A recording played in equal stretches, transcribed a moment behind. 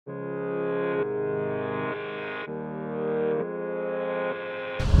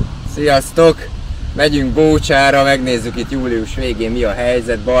Sziasztok! Megyünk Bócsára, megnézzük itt július végén mi a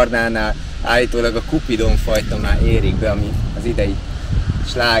helyzet. Barnánál állítólag a kupidon fajta már érik be, ami az idei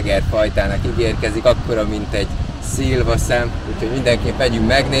sláger fajtának ígérkezik, akkora, mint egy szilvaszem, úgyhogy mindenképp megyünk,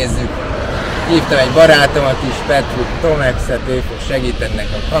 megnézzük. Hívtam egy barátomat is, Tomexet, ő fog segíteni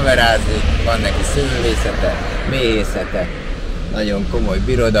nekem kamerázni, van neki színvészete, méhészete, nagyon komoly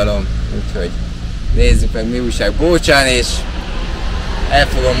birodalom, úgyhogy nézzük meg mi újság Bócsán, és el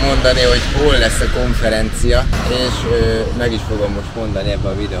fogom mondani, hogy hol lesz a konferencia, és meg is fogom most mondani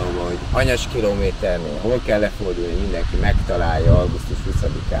ebben a videóban, hogy hanyas kilométernél, hol kell lefordulni, mindenki megtalálja augusztus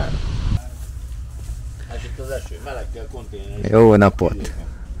 20-án. Hát itt az eső, meleg kell konténer. Jó napot!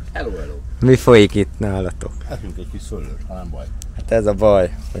 Hello, hello! Mi folyik itt nálatok? Eszünk egy kis szőlőt, ha nem baj. Hát ez a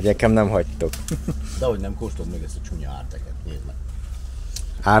baj, hogy nekem nem hagytok. De hogy nem kóstold meg ezt a csúnya árteket, nézd meg.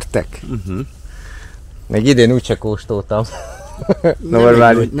 Ártek? Meg idén úgyse kóstoltam.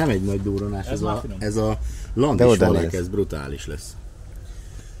 Nem egy nagy durranás, ez a landis valek, ez brutális lesz.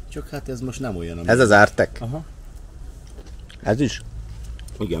 Csak hát ez most nem olyan, Ez az ártek? Aha. Ez is?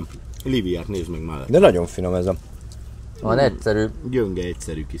 Igen. Liviát nézd meg mellett. De nagyon finom ez a... Van egyszerű... Gyönge,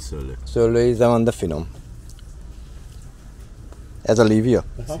 egyszerű kis szőlő. Szőlőíze van, de finom. Ez a Lívia?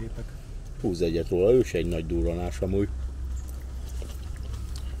 Szépek. Húzz egyet róla, ő se egy nagy durranás amúgy.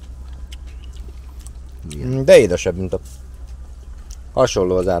 De édesebb, mint a...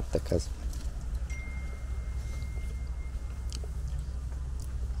 Hasonló az ártekhez.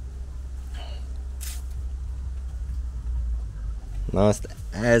 Na azt,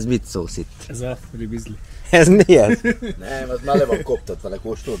 ez mit szólsz itt? Ez a ribizli. Ez mi ez? Nem, az már le van koptatva, le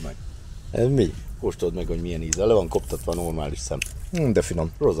kóstold meg. Ez mi? Kóstold meg, hogy milyen íze, le van koptatva a normális szem. De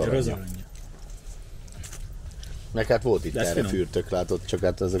finom. Rozaranya. Meg hát volt itt erre finom. Fürtök, látod, csak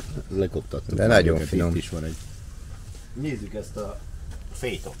hát ezek lekoptattuk. De nagyon finom. Itt is van egy. Nézzük ezt a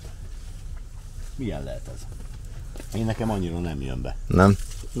fétot. Milyen lehet ez? Én nekem annyira nem jön be. Nem?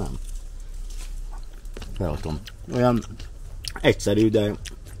 Nem. Beadom. Olyan egyszerű, de...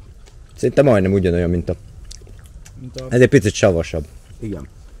 Szinte majdnem ugyanolyan, mint a... Ez egy picit savasabb. Igen.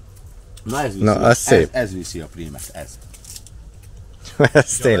 Na ez viszi, Na, az szép. Ez viszi a prímet, ez.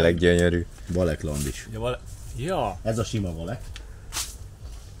 Ez tényleg gyönyörű. Valek landis. Ja. Ez a sima valek.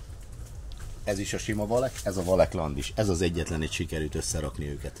 Ez is a sima valek, ez a valek landis. Ez az egyetlen egy sikerült összerakni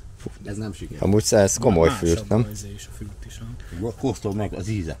őket. Ez nem sikerült. Amúgy ez komoly fürt, nem? Kóstold meg az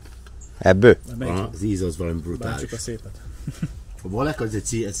íze. Ebből? Az íze az valami brutális. Bántsuk a szépet. A valek az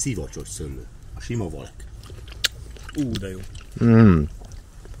egy szivacsos szőlő. A sima valek. De jó.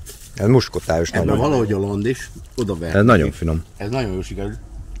 Ez muskotályos ebben nagyon. Valahogy a landis oda ver. Ez nagyon finom. Ez nagyon jó sikerült.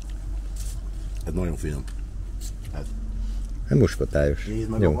 Ez nagyon finom. Ez muskotályos. Nézd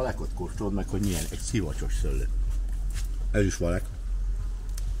meg jó. A valekot, kóstold meg, hogy milyen egy szivacsos szőlő. Ez is valek.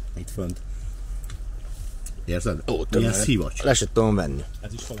 Itt fönt. Érzed? Milyen szivacs. Le se tudom venni.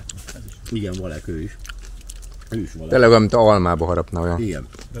 Ez is valek. Ez is. Igen, valek ő is. Ő is valek. Tényleg olyan, mint almába harapna olyan. Igen.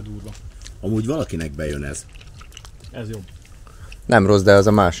 De durva. Amúgy valakinek bejön ez. Ez jó. Nem rossz, de az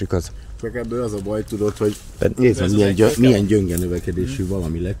a másik az. Csak ebből az a baj, tudod, hogy nézd meg milyen gyönge növekedésű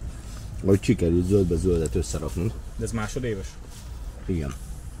valami lett. Hogy sikerült zöldbe zöldet összeraknunk. De ez másodéves? Igen.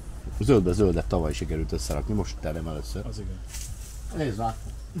 Zöldbe zöldet tavaly sikerült összerakni, most terem először. Az igen. Nézd már,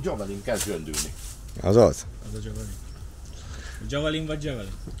 javelin kezd zsöndülni. Az az? Az a javelin. Javelin vagy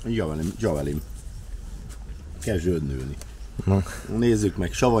javelin? Javelin. Kezd zsöndülni. Nézzük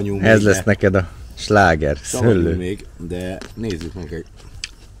meg, savanyú még. Ez lesz neked a sláger savanyú szőlő. még, de nézzük meg egy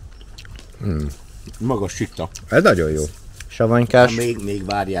magas sitta. Ez nagyon jó. Savanykás. Még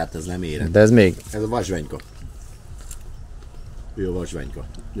várját, ez nem érett. De ez még... Ez a vasvenyka. Ő a vasvenyka.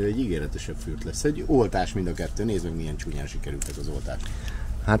 De egy ígéretesebb fürt lesz. Egy oltás mind a kettő. Nézd meg, milyen csúnyán sikerültek az oltás.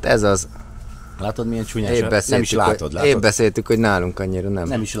 Hát ez az. Látod, milyen csúnyán? Nem is látod. Épp beszéltük, hogy nálunk annyira nem.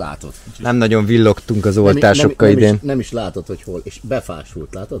 Nem is látod. Nem nagyon villogtunk az oltásokkal idén. Nem is látod, hogy hol. És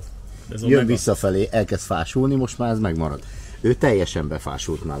befásult, látod? Ez jön visszafelé, elkezd fásulni, most már ez megmarad. Ő teljesen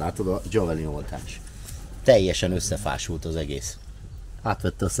befásult már, látod, a javelin oltás. Teljesen összefásult az egész.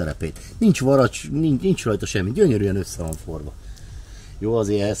 Átvette a szerepét. Nincs varacs, nincs rajta semmi, gyönyörűen össze van forva. Jó,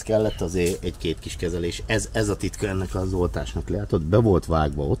 azért ehhez kellett azért egy-két kis kezelés. Ez a titka ennek az oltásnak, látod? Be volt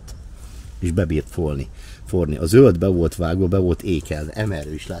vágva ott, és bebírt forni. A zöld be volt vágva, be volt ékelve.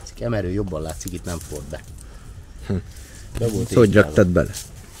 Emerő is látszik. Emerő jobban látszik, itt nem ford be. Hogy raktad bele?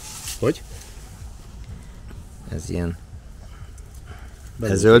 Hogy? Ez ilyen...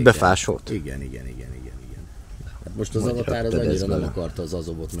 Ez zöldbe fásult? Igen. Hát most az avatár az annyira nem akarta az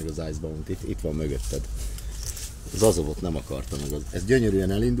Azovot meg az Icebound-t, itt van mögötted. Az Azovot nem akarta meg, ez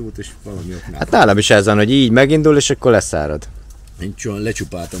gyönyörűen elindult és valami oknál. Hát nálam is ez van, hogy így megindul és akkor leszárad. Én csomóan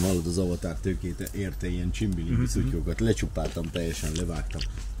lecsupáltam, hallod az Avatar tőkét, érte ilyen csimbili szutyókat, lecsupáltam teljesen, levágtam.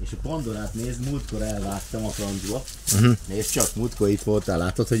 És a Pandorát nézd, múltkor elvágtam a francba. Nézd csak, múltkor itt voltál,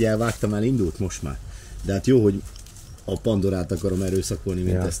 látod, hogy elvágtam, elindult most már. De hát jó, hogy a Pandorát akarom erőszakolni,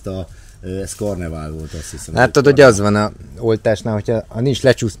 mint ez karnevál volt, azt hiszem. Látod, hogy az van a oltásnál, hogyha nincs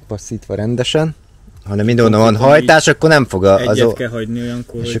lecsúszpasszítva rendesen, hanem mindenhol van hajtás, akkor nem fog Egyet kell hagyni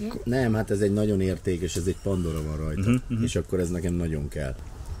olyankor, hogy... Nem, hát ez egy nagyon értékes, ez egy Pandora van rajta, és akkor ez nekem nagyon kell.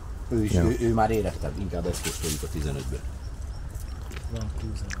 Ő már érettebb, inkább ezt kóstoljuk a 15-ből. Van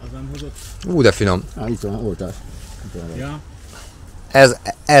kúza. Az nem hozott? De finom. Itt van, oltás. Ja.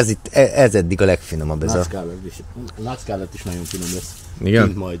 Ez eddig a legfinomabb ez a... Látskálet is nagyon finom lesz. Igen?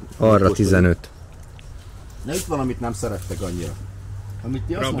 Majd arra 15. De itt van, amit nem szerettek annyira. Amit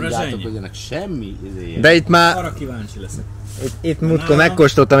ti azt mondjátok, hogy ennek semmi izéje. De itt már... Arra kíváncsi leszek. Itt múltkor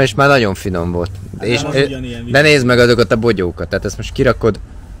megkóstoltam, és már nagyon finom volt. De nézd meg azokat a bogyókat, tehát ezt most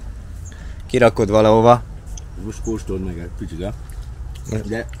kirakod valahova. Most kóstold meg egy picit,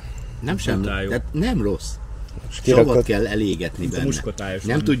 de nem semmi, de nem rossz. Savat kell elégetni benne.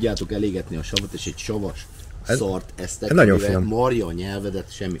 Nem tudjátok elégetni a savat, és egy savas szart esztek, amivel marja a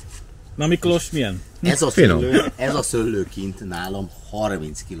nyelvedet, semmi. Na Miklós, milyen? Ez a szőlő kint nálam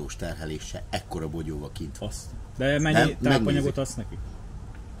 30 kilós terhelése, ekkora bogyóval kint. De mennyi tápanyagot adsz neki?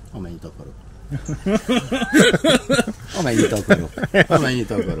 Amennyit akarok.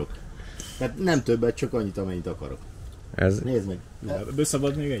 Amennyit akarok. Tehát nem többet, csak annyit, amennyit akarok. Nézd meg. Ebből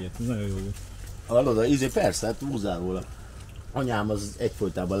szabad még egyet? Ez nagyon jó volt. Hallod, persze, hát húzzál róla. Anyám az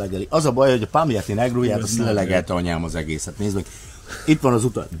egyfolytában legeli. Az a baj, hogy a Palmiati Negróját azt lelegelte anyám az egészet. Nézd meg. Itt van az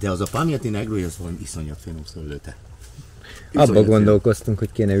utat, de az a Palmiati Negrója az valami iszonyat finom szőlőte. Abba gondolkoztunk,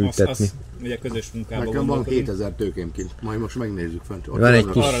 hogy kéne ültetni. Ugye közös munkában nekem van 2000 tőkém kint, majd most megnézzük fent. Van egy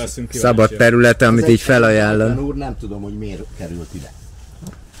kis szabad területe, amit így felajánlom. Úr, nem tudom, hogy miért került ide.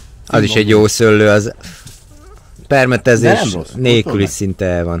 Az is egy jó szőlő, az permetezés nélkül is szinte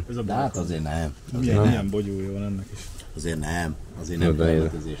el van. De hát azért nem. Milyen bogyója van ennek is. Azért nem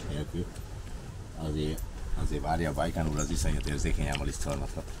permetezés nélkül. Azért várja a Bajkán úr, az iszonyat érzékeny ám a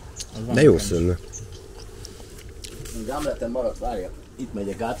lisztharmathat. De jó szőlő. Gámleten maradt, várja. Itt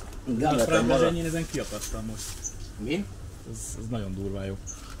megyek át. Gámleten maradt. Én ezen kiakasztam most. Mi? Ez nagyon durvá jó.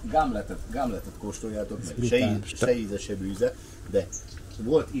 Gámletet kóstoljátok meg. Se íze, se bűze. De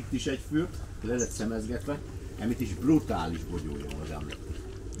volt itt is egy fürt, le lett szemezgetve, amit is brutális bogyója van a gámlet.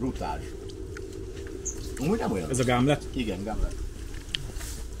 Brutális. Úgy nem olyan. Ez a gámlet? Igen, gámlet.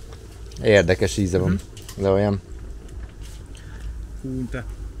 Érdekes íze van. De olyan. Hú, te.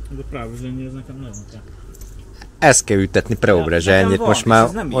 Ez a právozsányi, ez nekem nagyon kell. Ezt kell ültetni preobrezsányit,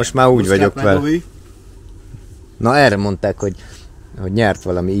 most már úgy vagyok vele. Na erre mondták, hogy nyert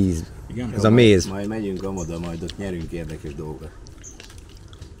valami íz. Igen? Ez a méz. Majd megyünk amoda, majd ott nyerünk érdekes dolgokat.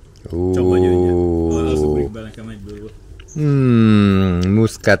 Csaba gyöngye. Az ugrik be nekem egyből.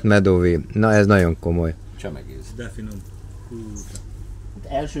 Muscat Medovi. Na ez nagyon komoly. Csemegész. De finom.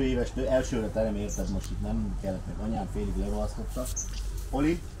 Elsőre terem érted, most itt nem kellett meg, anyám félig lerohasztotta.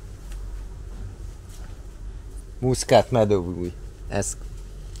 Oli? Muscat Medovi. Ez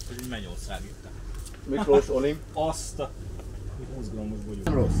egy mennyország itt. Miklós, Oli? Azt a 20 grammos bogyó.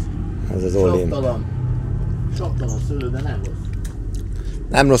 Nem rossz. Ez az Olim. Saptalan szőlő, de nem rossz.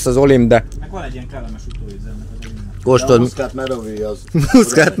 Nem rossz az Olim, de... Meg van egy ilyen kellemes utóíze ennek az Olimnek. Kóstod... Muscat Medovi az...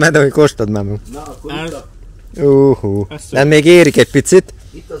 Muscat Medovi, kóstod már. Na, akkor itt Nem még érik egy picit.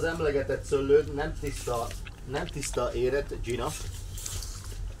 Itt az emlegetett szőlő, nem tiszta érett Gina.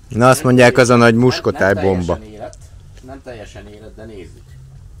 Na azt mondják azon, hogy muskotály bomba. Nem teljesen érett, de nézzük.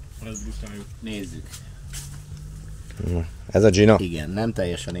 Ez brutál jó. Nézzük. Ez a Gina? Igen, nem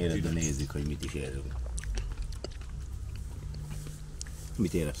teljesen érett, de nézzük, hogy mit is érünk.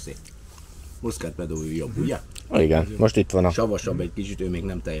 Mit éreztél? Muscat Medovi jobb, ugye? Igen, most itt van a... Savasabb egy kicsit, ő még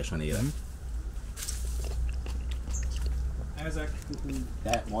nem teljesen érett. Ezek...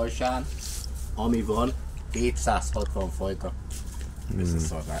 De Majsán, ami van, 260 fajta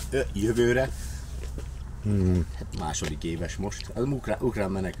összeszarnál. Jövőre, hát második éves most, az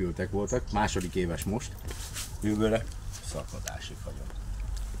ukrán menekültek voltak, második éves most, jövőre szakadásig hagyom.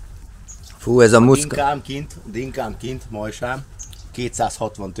 Fú, ez a muszka... Dinkám kint, Majsán,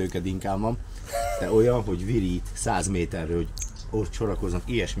 260 tőke dinkám van, de olyan, hogy virít 100 méterről, hogy ott sorakoznak,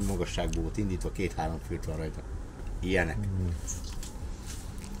 ilyesmi magasságból volt indítva, 2-3 főt van rajta. Ilyenek.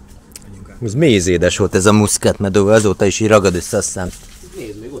 Ez mézédes volt ez a Muscat Medovi, azóta is így ragad össze, azt hiszem.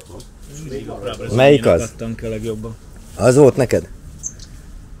 Nézd, még ott van. Melyik az? Adtam ki a legjobban. Az volt neked?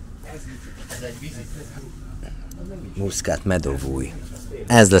 Ez egy vízi. Muscat Medovi.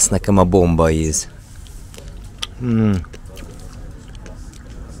 Ez lesz nekem a bomba íz.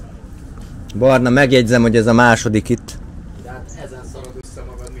 Barna, megjegyzem, hogy ez a második itt. De hát ezen szarad össze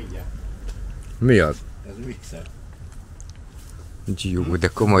magad mindjárt. Mi az? Ez mixer. Jó, de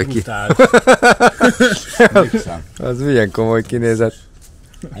komoly ki. Mixer. Az milyen komoly kinézet.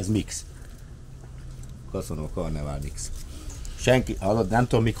 Ez mix. Köszönöm, a karnevál mix. Senki, hallod, nem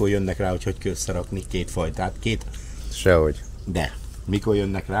tudom mikor jönnek rá, hogy kell összerakni két fajtát. Sehogy. De, mikor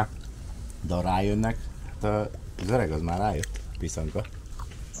jönnek rá? De rájönnek, hát az öreg az már rájött, piszanka.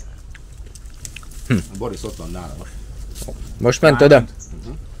 A Borisz ott van nála most. Most ment oda?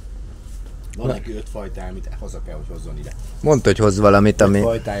 Van neki 5 fajtája, amit haza kell, hogy hozzon ide. Mondta, hogy hoz valamit, ami... 5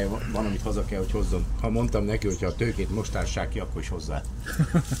 fajtája van, amit haza kell, hogy hozzon. Ha mondtam neki, hogy ha a tőkét most ássák ki, akkor is hozzá.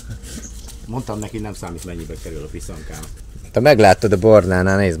 Mondtam neki, nem számít mennyibe kerül a piszankának. Te megláttad a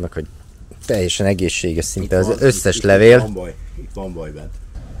Barnánál, nézd meg, hogy teljesen egészséges szinte az összes levél. Itt van baj bent.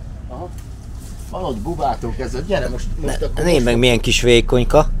 Aha. Valahogy bubától kezdve, gyere most akkor Nézd meg milyen kis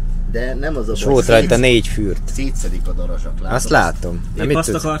vékonyka. De nem az a És volt rajta 4 fürt. Szétszedik a darazsak, látod? Azt látom. De Épp mit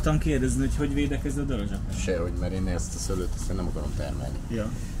azt tudsz? akartam kérdezni, hogy védekezz a darazsak. Sehogy, mert én ezt a szőlőt nem akarom termelni. Ja.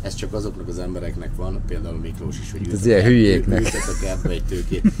 Ez csak azoknak az embereknek van, például Miklós is, hogy Ez ilyen hülyéknek. ültet a kertbe egy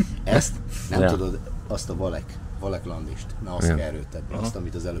tőkét. Ezt nem Ja. tudod, azt a valek landist, na azt Ja. kell erőltetni, azt,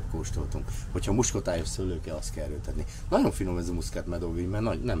 amit az előbb kóstoltunk. Hogyha muskotályos szőlő kell, azt kell erőltetni. Nagyon finom ez a muszkát medóvíj,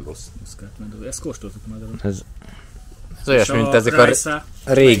 mert nem rossz. Ezt kóstoltuk már. Ez olyas, mint ezek a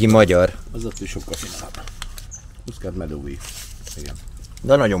régi magyar. Az ott is sokkal finomabb. Muszkát medóvíj. Igen.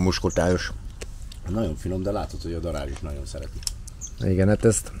 De nagyon muskotályos. Nagyon finom, de látod, hogy a darázs is nagyon szereti. Igen, hát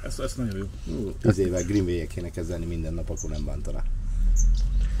ezt... Ez nagyon jó. 10 évvel Greenway-jel kéne kezelni minden nap, akkor nem bántaná.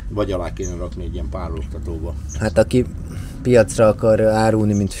 Vagy alá kéne rakni egy ilyen párologtatóba. Hát aki piacra akar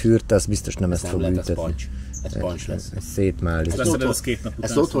árulni, mint fürt, az biztos nem ezt Nem fog lehet, ez ültetni. punch. Ez punch lesz. Ez szétmálik. Leszed ez 2 nap után.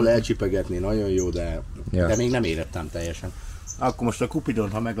 Ezt otthon elcsipegetni nagyon jó, de, Ja. de még nem érettem teljesen. Akkor most a Cupidon,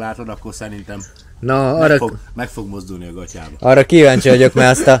 ha meglátod, akkor szerintem Na, meg fog mozdulni a gatyába. arra kíváncsi vagyok,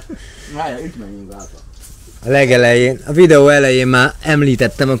 mert azt Várjál, itt menjünk át. a legelején, a videó elején már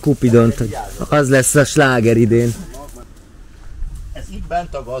említettem a Cupidont, hogy az lesz a sláger idén. Ez itt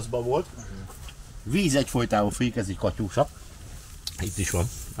bent a gazba volt. Víz egyfolytában folyik, ez egy katyúsa. Itt is van.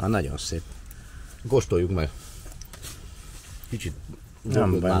 Nagyon szép. Kóstoljuk meg. Kicsit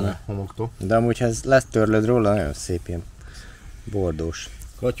Nem benne. a homoktól. De amúgy, ha ez lesz törlöd róla, nagyon szép ilyen bordós.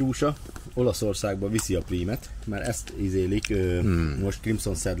 Katyúsa Olaszországba viszi a prímet, mert ezt ízélik most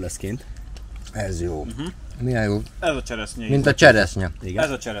Crimson Seedlessként. Ez jó. Milyen jó? Ez a cseresznye. Mint a cseresznye. Igen. Ez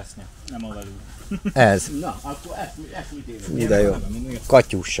a cseresznye. Nem a velő. Ez. Na, akkor ezt mit érez? Fú, de jó.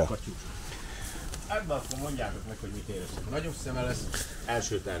 Katyussa. Ebben akkor mondjátok meg, hogy mit éreztek. Nagyobb szeme lesz,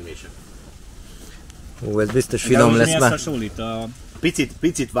 első termése. Hú, ez biztos finom lesz már. Hasonlít a...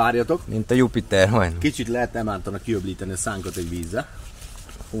 Picit várjatok. Mint a Jupiter, majd. Kicsit lehet emántanak kiöblíteni a szánkat egy vízzel.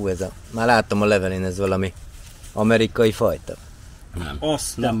 Hú, ez a... Már láttam a levelén, ez valami amerikai fajta. Nem.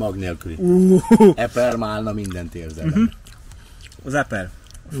 Azt. Nem mag nélküli. Eper, málna, mindent érzel. Az eper.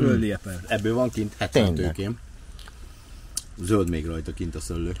 A földi eper. Ebből van kint 70 Tényleg. tőkém. Zöld még rajta kint a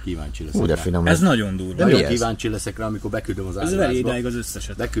szőlő, kíváncsi leszek Hú, de rá. finom Ez lesz. nagyon durva. De mi Nagyon ez? kíváncsi leszek rá, amikor beküldöm az Ez veri áruházba. idáig az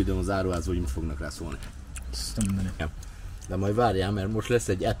összeset. Beküldöm az áruházba, hogy mit fognak rá szólni. Azt nem mondani. De majd várjál, mert most lesz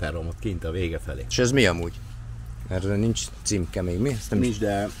egy eperom ott kint a vége felé. És ez mi amúgy? Erre nincs címke még, mi? Ezt nem Nincs,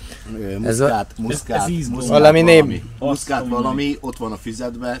 de Ez a- ez ízbomba. Valami név- Muszkát Azt valami, ott van a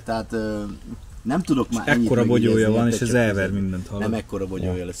füzetbe, tehát nem tudok már ennyit Ekkora bogyója megjegyezni, van, érted, és ez csak elver ez- mindent hallod. Nem ekkora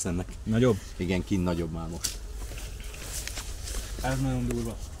bogyója lesz ennek. Nagyobb? Igen, kint nagyobb már most. Ez nagyon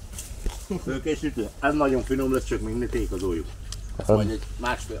durva. Fölkészítő? Ez nagyon finom lesz, csak még ne tékozoljuk. Ezt majd egy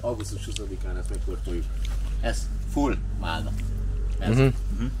másfél augusztus 20-án ezt megkortoljuk. Ez full málna. Ez.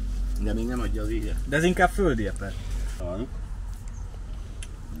 De még nem adja az ígyet. De ez inkább földi eper.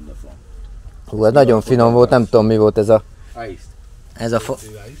 Hú, ez nagyon finom volt, nem tudom mi volt ez a... Ájszt.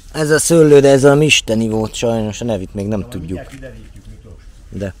 Ez a szőlő, de ez a isteni volt sajnos, a nevét még nem tudjuk.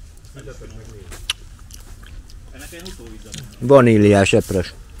 De. Vaníliás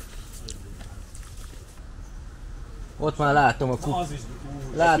epres. Ott már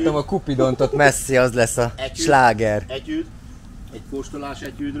látom a Cupidont ott messzi, az lesz a sláger. Etűd. Egy kóstolás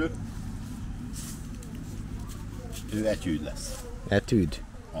etűdről. Ő etűd lesz. Etűd.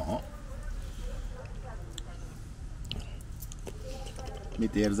 Aha.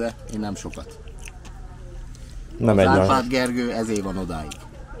 Mit érze? Én nem sokat. Nem egy nagy. Árpád Gergő ezért van odáig.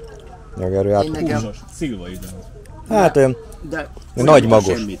 Gerő Én nekem, Szilva ide. Hát olyan de nagy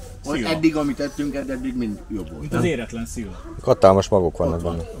magos. Semmit. Szilva. Eddig, amit ettünk, eddig mind jobb volt. Mint az éretlen szilva. hatalmas magok vannak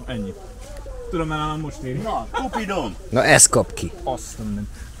benne. Ennyi. Tudom, már nálam most éri. Na, Cupidon! Na ez kap ki. Azt nem.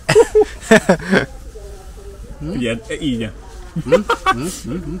 Ugye, így.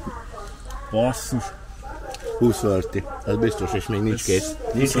 Basszus. 20 fölötti. Ez biztos, és még nincs kész.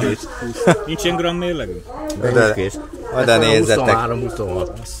 Nincs kész. Nincs ilyen gram mérlegű? De nincs kész. Oda nézzetek. 23-26.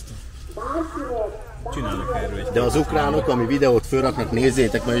 Csinálok erről egy. De az ukránok, ami videót fölraknak,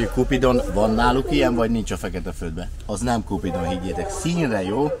 nézzétek meg, hogy Cupidon van náluk ilyen, vagy nincs a fekete földben. Az nem Cupidon, higgyétek. Színre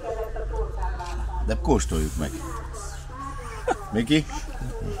jó, de kóstoljuk meg. Miki?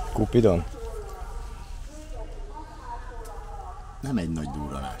 Cupidon? Nem egy nagy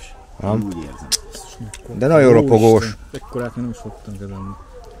durranás. Nem. Úgy érzem. De nagyon ropogós. Ekkorát még nem is fogtam kezelni.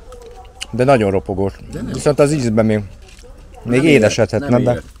 De nagyon ropogós. Viszont az ízben még édesedhetne,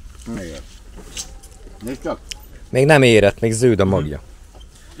 de Nézd csak. még nem érett, még zöld a magja.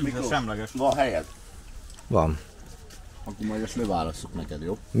 Ez semleges. Van helyed? Van. Akkor majd ezt leválasszuk neked,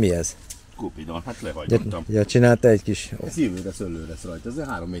 jó? Mi ez? Cupidon, hát lehagyottam. Ja, csinálta egy kis... Ez jövőre szőlő lesz rajta, ez egy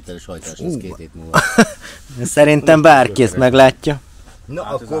 3 méteres hajtás, ez 2 hét múlva. Szerintem bárki ezt meglátja. Na,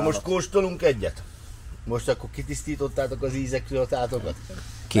 hát akkor most kóstolunk egyet? Most akkor kitisztítottátok az ízekről a tátokat?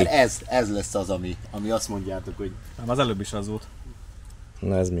 Ki? Mert ez lesz az, ami azt mondjátok, hogy Nem, az előbb is az volt.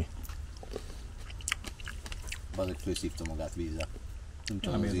 Na ez mi? azok főszívta magát vízzel. Nem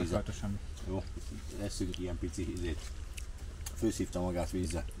csak Nem az érzek íze. rajta semmi. Jó, leszünk ilyen pici ízét. Főszívta magát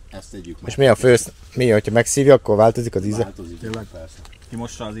vízzel. Ezt tegyük meg. És mi a fősz? Mi, hogyha megszívja, akkor változik az íze? Változik, Tényleg? persze.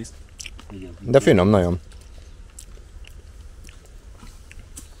 Kimossa az ízt. Igen. De finom nagyon.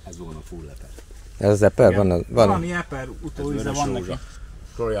 Ez volna a full lepet. Ez az eper, van. Valami eper utóíze van neki.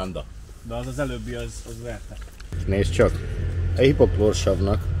 Korianda. De az előbbi az verte. Nézd csak, a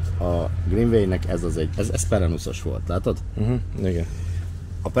hipoklorsavnak, a Greenway-nek ez perenuszos volt, látod? Igen.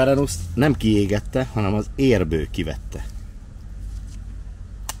 A perenuszt nem kiégette, hanem az érből kivette.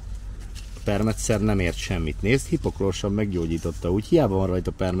 A permetszer nem ért semmit. Nézd, hipoklorsav meggyógyította, úgy hiába van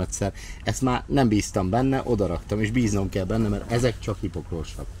rajta permetszer. Ezt már nem bíztam benne, odaraktam, és bíznom kell benne, mert ezek csak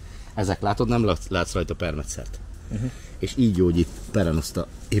hipoklorsav. Ezek, látod, nem látsz rajta permetszert. És így gyógyít perenuszt a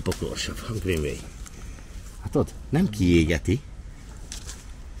hipoklorsav, a Greenway. Látod? Nem kiégeti,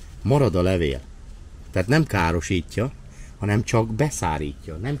 marad a levél. Tehát nem károsítja, hanem csak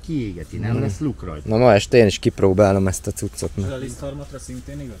beszárítja. Nem kiégeti, nem lesz luk rajta. Na ma este én is kipróbálom ezt a cuccot. Ez a lisztharmatra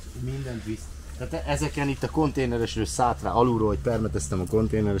szintén igaz? Mindent visz. Tehát ezeken itt a konténeresről szállt rá, alulról, hogy permeteztem a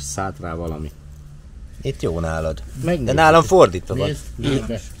konténeres, szállt rá valami. Itt jó nálad. Megnézd. De nálam fordítva van.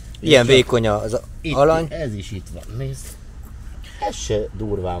 Nézd. Ilyen vékony az Itt, alany. Ez is itt van, nézd. Ez se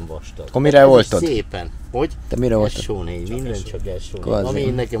durván vastag. Akkor mire Ez is oltod? Szépen. Hogy? Te mire oltod? S4, minden csak S4. Kvazi. Ami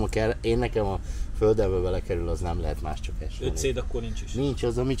én nekem a földelbe belekerül, az nem lehet más, csak S4. 5 széd akkor nincs is. Nincs,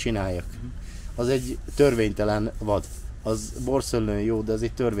 az, mit csináljak? Az egy törvénytelen vad. Az borszöllőn jó, de az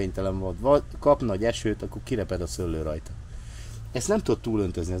egy törvénytelen vad. Kap nagy esőt, akkor kireped a szöllő rajta. Ezt nem tud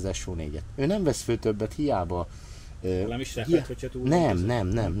túlöntözni az SO4-et. Ő nem vesz föl többet, hiába. Nem is reped, hogyha túl.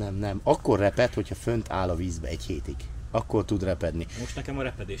 Nem. Akkor reped, hogyha fönt áll a vízbe egy hétig. Akkor tud repedni. Most nekem a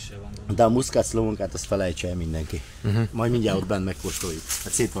repedéssel van gond. De a muszkát szlovonkát azt felejtse el mindenki. Majd mindjárt ott bent megkóstoljuk.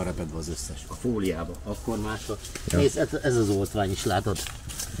 Hát szét van repedve az összes. A fóliába. Akkor másod. Ja. Nézd, ez az oltvány is, látod?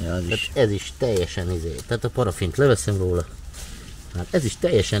 Ja, az is. Ez is teljesen izé. Tehát a parafint leveszem róla. Hát ez is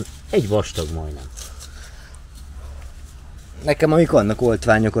teljesen egy vastag majdnem. Nekem amik vannak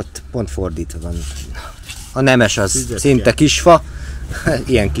oltványok, ott pont fordítva van. A nemes az Fizetke. szinte kisfa,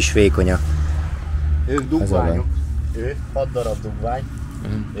 ilyen kis vékonya. Ők dugványok. Ő 6 darab dugvány.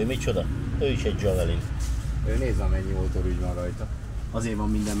 Ő micsoda? Ő is egy javelin. Ő nézd, mennyi oltorügy van rajta. Azért van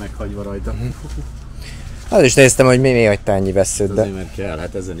minden meghagyva rajta. Az is néztem, hogy mi hagytál annyi veszőt, de... Azért, mert kell,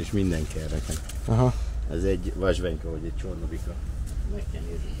 hát ezen is minden kell nekem. Aha. Ez egy vasvenyka, vagy egy csornobika. Meg kell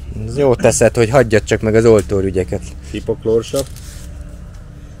nézni. Ez jó teszed, hogy hagyjad csak meg az oltórügyeket. Hipoklorsav.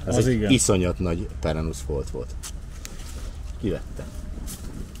 Ez Az egy igen. iszonyat nagy perenusz volt. Kivette.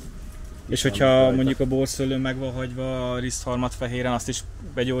 És hogyha mondjuk a borszőlőn meg van hagyva a lisztharmat fehéren, azt is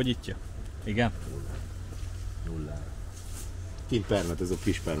begyógyítja? Igen? Nullára. Kint permetező,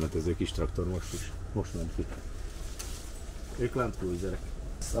 kis permetező, kis traktor most ment ki. Ők landcruiserek.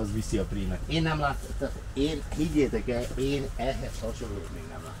 Az viszi a prímet. Én nem láttam, higgyétek el, én ehhez hasonlót még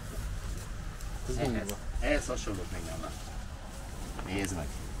nem láttam. Ehhez hasonlót még nem láttam. Nézd meg.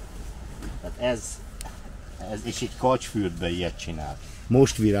 Tehát ez és egy kacsfürdbe ilyet csinál.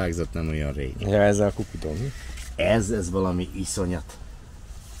 Most virágzott, nem olyan rég. Ja, ez a Cupidon. Ez valami iszonyat.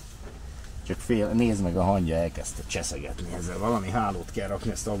 Csak nézd meg, a hangja elkezdte cseszegetni ezzel. Valami hálót kell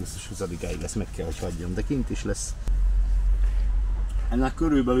rakni, ezt augusztus 20-áig lesz, meg kell, hogy hagyjam, de kint is lesz. Ennek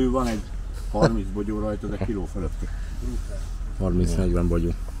körülbelül van egy 30 bogyó rajta, de kiló fölötti. 30-40 bogyó.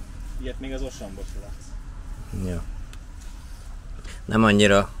 Ilyet még az Osamból se látsz. Ja. Nem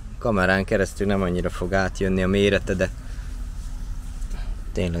annyira, kamerán keresztül nem annyira fog átjönni a mérete, de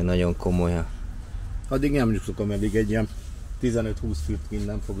Tényleg nagyon komoly. Addig nem jutok, ameddig egy ilyen 15-20 fürt kint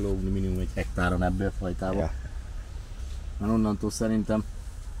nem fog lógni minimum egy hektáron ebből a fajtával. Ja. Mert onnantól szerintem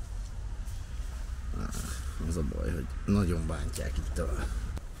az a baj, hogy nagyon bántják itt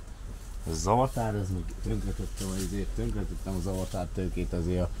a zavatár, ez még tönkretettem az avatár tőkét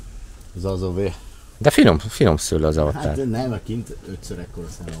azért az azové. De finom szőlő az avatár. Hát nem, mert kint 5-ször ekkora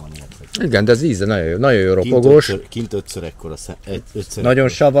szeme van értek. Igen, de az íze nagyon jó ropogós. Kint 5-ször ekkora szeme. Nagyon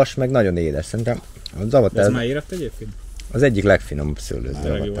savas, meg nagyon édes. Szerintem az avatár... Ez már érett egyébként? Az egyik legfinomabb szőlő az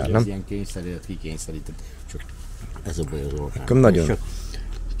avatár, nem? Ez ilyen kényszerített, kikényszerített. Csak ez a baj az avatár. Nagyon.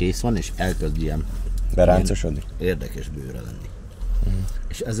 Kész van, és elkezd ilyen beráncosodni. Érdekes bőre lenni.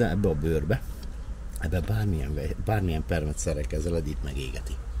 És ebbe a bőrbe, bármilyen permet szerekezeled, itt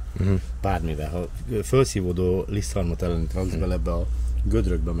megégeti. Bármivel, ha felszívódó lisztharmat ellenét raksz bele ebbe a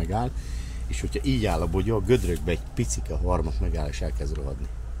gödrökbe megáll, és hogyha így áll a bogyó, a gödrökbe egy picike harmat megáll és elkezd rohadni.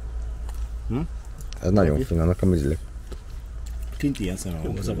 Ez nagyon finom, nekem ízlik. Kint ilyen szeme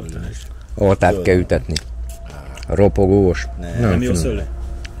van az avatár. Avatát kell ütetni. Ropogós. Nem jó szőlő.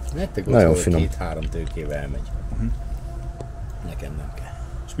 Nagyon finom. 2-3 tőkével elmegy. Nekem nem kell.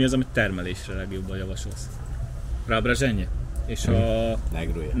 És mi az, amit termelésre legjobban javasolsz? Rábrazsenye? És a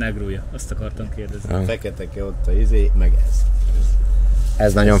negrója. Azt akartam kérdezni. A feketeke ott a meg ez.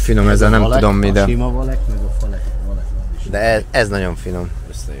 Ez nagyon finom, ezzel nem valek, tudom mi, de... A sima valek, meg a valek is. De ez nagyon finom.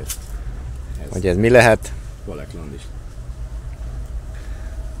 Összejött. Hogy ez mi lehet? Valek landis.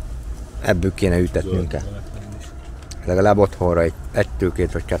 Ebből kéne ütetnünk el. Legalább otthonra egy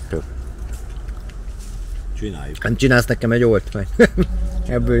tőkét vagy 2. Csináljuk. Nem csinálsz nekem egy olt meg.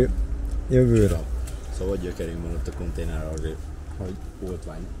 Ebből jövőre. Szóval gyökerünk van ott a konténer azért, hogy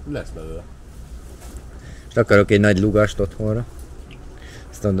oltvány lesz belőle. És akarok egy nagy lugast otthonra.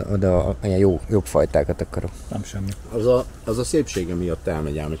 Azt oda olyan jobb fajtákat akarok. Nem semmi. Az a szépsége miatt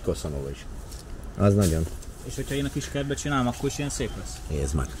elmegy ám egy Casanova is. Az nagyon. És hogyha én a kis kertbe csinálom, akkor is ilyen szép lesz?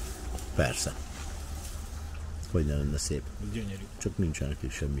 Nézd meg. Persze. Hogy ne lenne szép. Gyönyörű. Csak nincsenek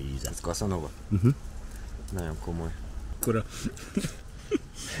is semmi íze. Ez Casanova? Nagyon komoly. Akkora.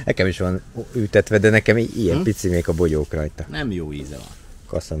 Nekem is van ütetve, de nekem ilyen pici még a bogyók rajta. Nem jó íze van.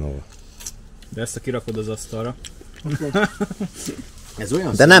 Casanova. De ezt a kirakod az asztalra. Ez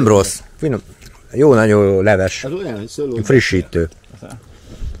olyan de nem rossz. Finom. Jó, nagyon jó leves. Ez olyan szőlő. Frissítő.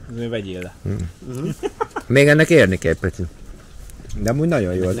 Azért vegyél le. Még ennek érni kell picit. De amúgy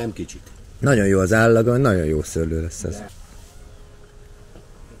nagyon jó. Nem kicsit. Nagyon jó az állaga, nagyon jó szőlő lesz ez.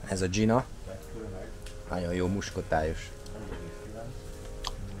 Ez a Gina. Nagyon jó muskotályos.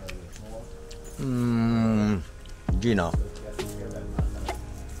 Gina.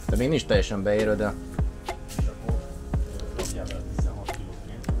 De még nincs teljesen beérő, de...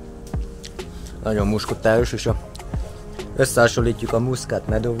 Nagyon muskotályos, és összehasonlítjuk a muszkát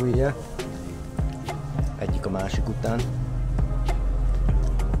medovűje. Egyik a másik után.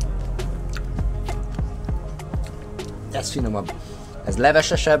 Ez finomabb. Ez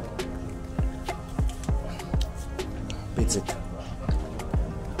levesesebb. Picit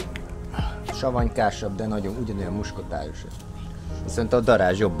savanykásabb, de nagyon ugyanolyan muskotályos. Viszont a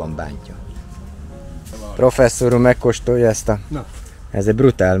darázs jobban bántja. Professzor úr megkóstolja ezt a... Na. Ez egy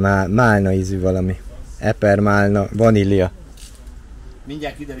brutál málna ízű valami. Eper málna, vanília.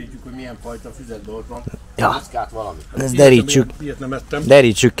 Mindjárt kiderítjük, hogy milyen fajta füzetbe ott van. Ja. Muszkát valami. Ezt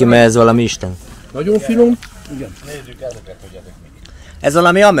derítsük ki, mert ez valami isten. Nagyon finom. Igen. Nézzük ezeket, hogy ezek mik. Ez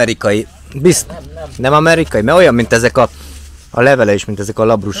valami amerikai. Nem amerikai, mert olyan, mint ezek a levele is, mint ezek a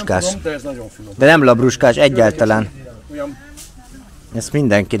labruskás. Nem tudom, de ez nagyon finom. De nem labruskás egyáltalán. Ezt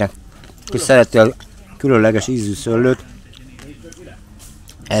mindenkinek, ki szereti a különleges ízű szőlőt,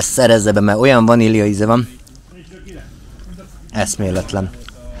 ezt szerezze be, mert olyan vanília íze van. Eszméletlen.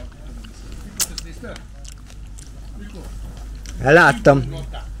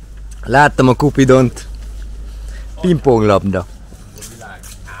 Láttam a kupidont. Pingponglabda.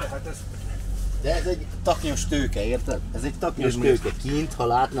 De ez egy taknyos tőke, érted? Ez egy taknyos tőke. Kint, ha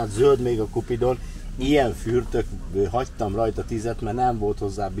látnád, zöld még a kupidon. Ilyen fürtökből hagytam rajta 10, mert nem volt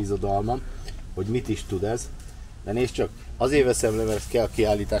hozzá bizodalmam, hogy mit is tud ez. De nézd csak, azért veszem le, mert ez kell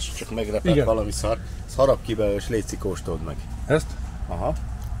kiállításra, csak megrepelt valami szar. Ez harap ki belőle, és létszik, kóstold meg. Ezt? Aha.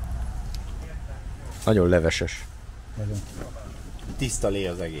 Nagyon leveses. Nagyon. Tiszta lé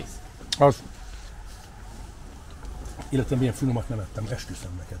az egész. Az. Illetve milyen finomat nem ettem, esküszöm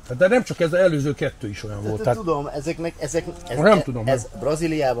neked. De nem csak ez, az előző 2 is olyan volt. Tehát... Tudom, ez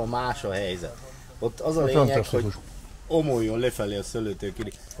Brazíliában más a helyzet. Ott az a lényeg, hogy omoljon lefelé a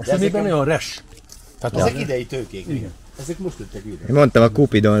szőlőtőkéri. A színében olyan res. Tehát ezek idei tőkék. Igen. Ezek most jöttek ide. Én mondtam, a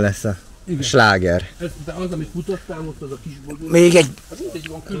kupidon lesz a Sláger. De az, amit mutattál ott, az a kis bogyó.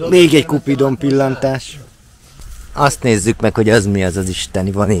 Még egy kupidon pillantás. Azt nézzük meg, hogy az mi az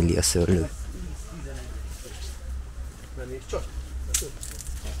isteni vanília szőlő.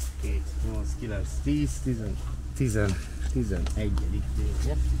 2, 8, 9, 10, 11.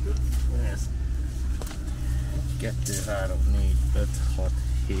 Ez 2, 3, 4, 5, 6,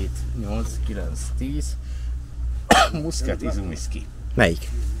 7, 8, 9, 10. Muscat izumiszki. Melyik?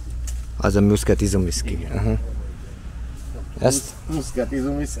 Az a Muscat izumiszki. Ezt? Muscat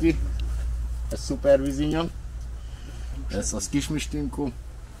izumiszki. Ez szupervizinyom. Ez az kismistinkó.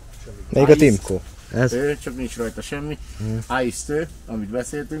 Még a Timko. Ez? Csak nincs rajta semmi. Ice, amit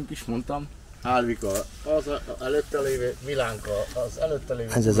beszéltünk is, mondtam. Hálvika az előtte lévő, Milánka az előtte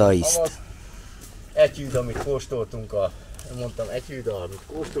lévő. Ez az Ice. Etűd, amit kóstoltunk, mondtam etűd, amit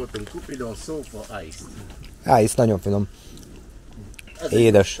kóstoltunk, Cupidon, szófa, Ice. Ice nagyon finom.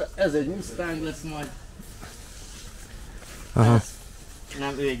 Édes. Ez egy Mustang lesz majd. Aha. Ez,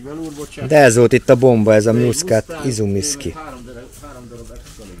 nem, ő egy velúr, bocsánat. De ez volt itt a bomba, ez a Muscat izumiszki. 3 darab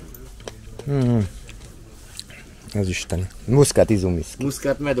extra. Az isteni. Muscat izumiszki.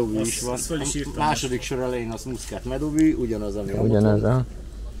 Muscat Medovi is van. Azt is írtam. A második sor elején az Muscat Medovi, ugyanaz, ami a Ugyanez, aha.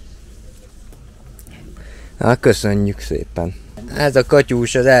 Hát köszönjük szépen. Ez a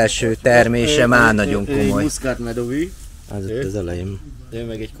katyús az első termése, már nagyon komoly. Muscat Medovi. Az ott az elején. Ő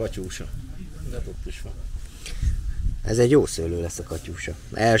meg egy katyúsa. De ott is van. Ez egy jó szőlő lesz a katyúsa.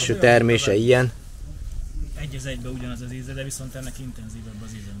 Első termése ilyen. Egy az egybe ugyanaz az íze, de viszont ennek intenzívebb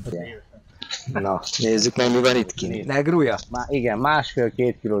az íze. Na, nézzük meg, mi van itt kint. Negrúja? Igen,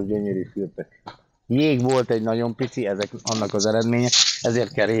 1,5-2 kilós gyönyörű fürtek. Jég volt egy nagyon pici, ezek annak az eredménye,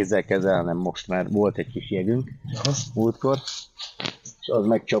 ezért kell rézzel kezelnem most, mert volt egy kis jegünk múltkor, és az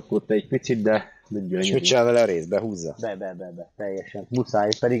megcsapkodta egy picit, de gyönyörű. És mit csinál vele a rézbe? Húzza? Be, teljesen. Muszáj,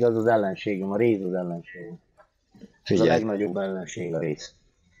 pedig az az ellenségem, a réz az ellenségem. Ez a legnagyobb ellenség a réz.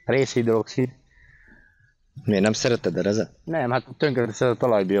 Rézhidroxid. Miért nem szereted a rezet? Nem, hát tönkreteszed a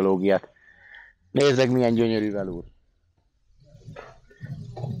talajbiológiát. Nézd meg, milyen gyönyörű velúr.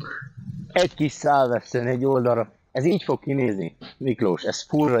 Egy kis szálveszőn egy oldalra. Ez így fog kinézni, Miklós, ez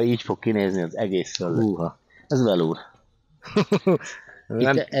furra így fog kinézni az egész szőlő. Ez velúr.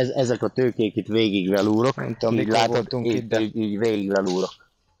 Ezek a tőkék itt végig velúrok. Nem tudom, így látod, így végig velúrok.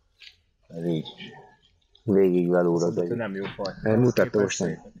 Ez így. Végig velúrok. Nem jó faj. Mutatós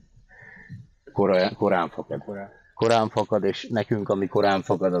nem. Korán fakad. Korán fakad, és nekünk, ami korán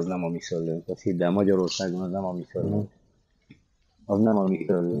fakad, az nem a mi szőlőnk. Azt hidd el, Magyarországon az nem a mi szőlőnk. Az nem a mi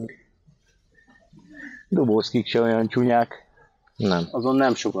szőlőnk. Dobózkik se olyan csúnyák. Nem. Azon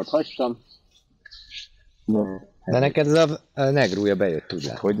nem sokat hagytam. De neked ez a negrúja bejött,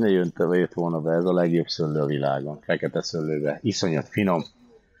 tudod? Hogy ne jött volna be, ez a legjobb szőlő a világon. Fekete szőlőbe. Iszonyat finom.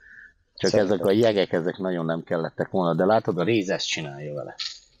 Csak Szerintem. ezek a jegek, ezek nagyon nem kellettek volna. De látod, a réz ezt csinálja vele.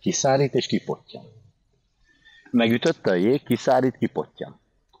 Kiszárít és kipottyan. Megütötte a jég, kiszárít, kipottyan.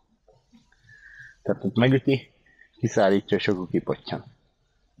 Tehát megüti, kiszárítja, és akkor kipottyan.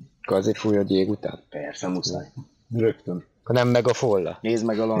 Akkor azért fújod jég után? Persze, muszáj. Rögtön. Akkor nem meg a folla. Nézd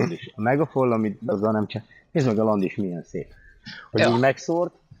meg a landis. A megafoll, amit azzal nem csinál. Nézd meg a landis, milyen szép. Hogy így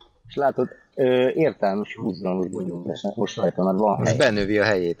megszórt, és látod, értelmes húzzanos bogyó most rajta, mert van Ez hely. benövi a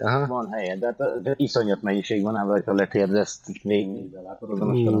helyét, aha. Van helye, de hát iszonyat mennyiség van ám rajta letérdezzt, végignézve látod oda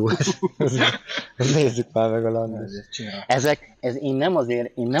most. Nézzük már meg a landis. Én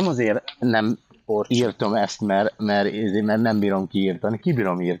nem azért nem írtam ezt, mert nem bírom kiírtani.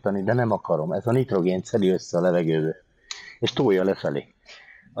 Kibírom írtani, de nem akarom. Ez a nitrogént szedi össze a levegőbe, és tolja lefelé.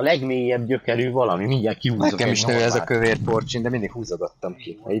 A legmélyebb gyökerű valami, mindjárt kihúzok. Nekem is nő ez a kövér porcsin, de mindig húzogattam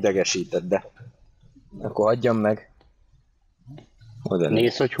ki, ha idegesített, de akkor hagyjam meg. Oda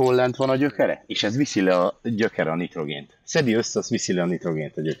Nézd, hogy hol lent van a gyökere, és ez viszi le a gyökere a nitrogént. Szedi össze, azt viszi le a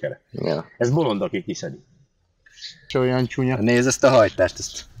nitrogént a gyökere. Ja. Ez bolond, aki kiszedi. És olyan csúnya. Nézd ezt a hajtást,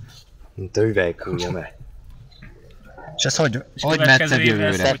 ezt mint a üvegkúnya meg. És ez hogy metszed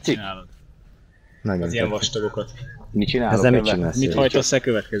jövőre? Tetszik? Nagyon Az ilyen tetszik. vastagokat. Mit csinálok? Ezzel mit ebben? csinálsz? Mit hajtasz el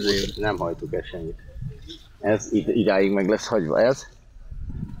következő évre? Nem hajtuk el semmit. Ez idáig meg lesz hagyva, ez.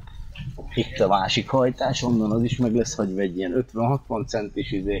 Itt a másik hajtás, onnan az is meg lesz hagyva egy ilyen 50-60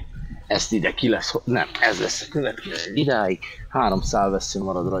 centis izé. Ezt ide ki lesz, nem, ez lesz a következő. Idáig 3 szálvessző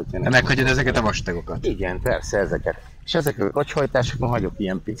marad rajta. De meghagyod ezeket a vastagokat? Igen, persze, ezeket. És ezekről a kacshajtásokon hagyok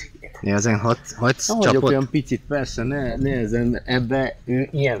ilyen picit. Ja, ezen hagysz Hagyok csapot? olyan picit, persze, ne ezen, ebbe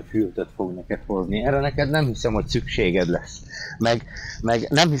ilyen fültöt fog neked hozni. Erre neked nem hiszem, hogy szükséged lesz. Meg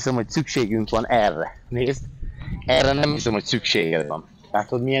nem hiszem, hogy szükségünk van erre. Nézd, erre nem hiszem, hogy szükséged van.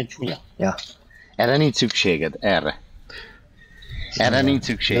 Látod, milyen csúnya? Ja. Erre nincs szükséged, erre. Erre nincs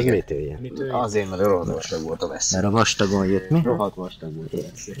szükség. Ez mit ilyen? Azért, mert rohadt vastag volt a vesző. Mert a vastagon jött mi? Rohadt vastag volt a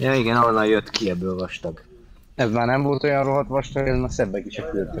vesző. Ja igen, onnan jött ki ebből vastag. Ez már nem volt olyan rohadt vastag, ez már szebbek is a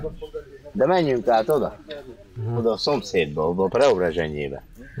fürtek. De menjünk át oda. Oda a szomszédba, oda a Preobrazsenyébe.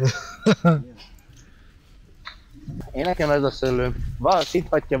 Én nekem ez a szőlőm.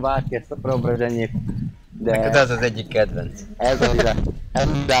 Szíthatja bárki ezt a Preobrazsenyét. De neked az az egyik kedvenc. Ez a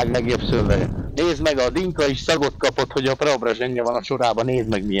világ legjobb szőlője. Nézd meg, a dinka is szagot kapott, hogy a Preobrazsenye van a sorában, nézd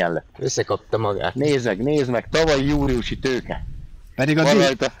meg milyen lett. Összekapta magát. Nézd meg, tavaly júliusi tőke. Pedig a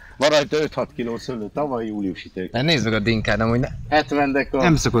van rajta 5-6 kg szőlő, tavaly júliusi tőke. nézd meg a dinkát, amúgy 70 deka.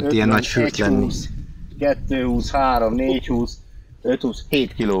 nem szokott 50, ilyen nagy fürt lenni. 2-20, 3, 4-20, 5-20,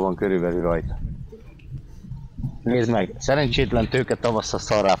 7 kg van körülbelül rajta. Nézd meg, szerencsétlen tőke tavasszal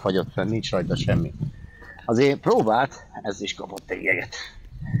szarrá fagyott fel, nincs rajta semmi. Azért próbált, ez is kapott egy jeget.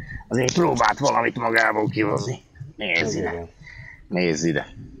 Azért próbált valamit magából kihozni. Nézd ide. Nézd ide.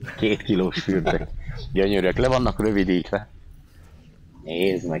 2 kilós fürtek. Gyönyörűek, le vannak rövidítve.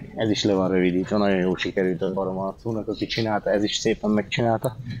 Nézd meg, ez is le van rövidítve, nagyon jó sikerült a baromarcúnak, aki csinálta, ez is szépen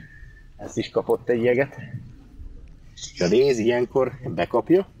megcsinálta. Ezt is kapott egy jeget. És a réz ilyenkor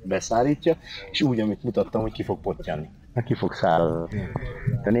bekapja, beszárítja, és úgy, amit mutattam, hogy ki fog pottyanni. Ki fog száradni.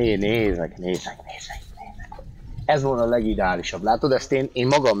 De nézd meg. Ez volna a legideálisabb. Látod, ezt én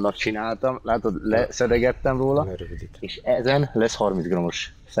magamnak csináltam, látod, leszedegettem róla, és ezen lesz 30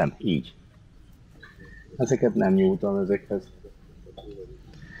 g-os szem, így. Ezeket nem nyújtam ezekhez.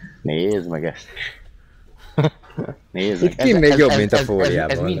 Nézd meg ezt. Nézd meg. Itt kint még jobb, mint a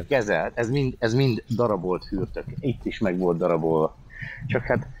fóliában. Ez mind kezelt, ez mind darabolt fürtök. Itt is meg volt darabolva. Csak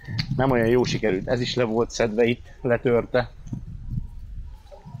hát nem olyan jó sikerült. Ez is le volt szedve itt, letörte.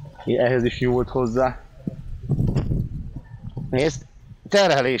 Ehhez is nyúlt hozzá. Nézd,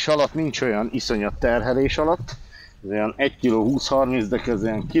 terhelés alatt nincs olyan iszonyat terhelés alatt. Ez olyan 1 kg 20-30, de ez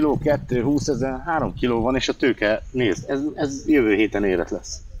olyan kg 2-20, ez olyan 3 kg van, és a tőke, nézd, ez jövő héten élet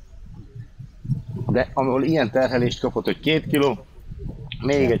lesz. De ahol ilyen terhelést kapott, hogy 2 kg,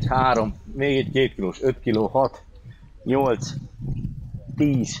 még egy 3, még egy 2 kg, 5 kg, 6, 8,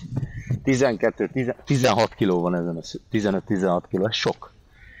 10, 12, 16 kg van ezen, 15-16 kg, ez sok.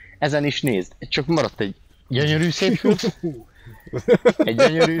 Ezen is nézd, csak maradt egy gyönyörű szép fürt. Egy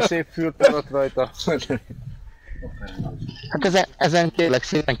gyönyörű szép fürt maradt rajta. Hát ezen kérlek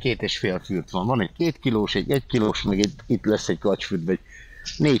szépen 2,5 fürt van. Van egy 2 kilós, egy 1 kilós, meg itt lesz egy kacsfürt, vagy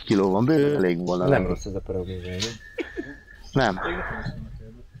 4 kiló van, bőven elég volna. Nem rossz ez a Preobrazseny. Nem.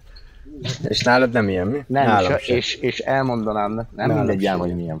 És nálad nem ilyen, mi? Nem, és elmondanám, nem mindegy ám,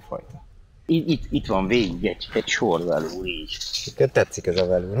 hogy milyen fajta. Itt van végig egy sor velúr így. Tetszik ez a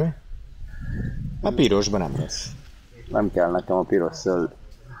velúr, mi? A pirosban nem lesz. Nem kell nekem a piros szőlő.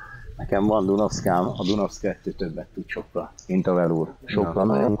 Nekem van Dunavszkám, a Dunavszk 2 többet tud sokkal, mint a velúr. Sokkal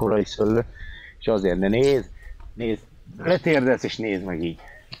nagyon korai szőlő. És azért, de nézd, letérdelsz és nézd meg így.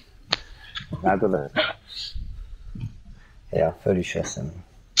 Látod? Ja, föl is veszem.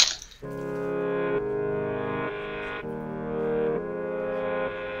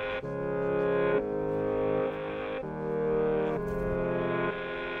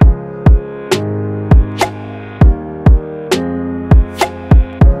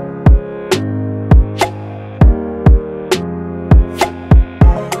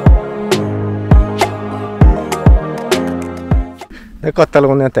 De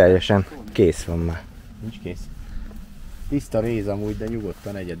Katalónia teljesen kész van már. Nincs kész. Tiszta réz amúgy, de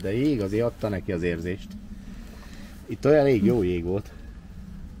nyugodtan egyet. De jég azért adta neki az érzést. Itt olyan jó jég volt.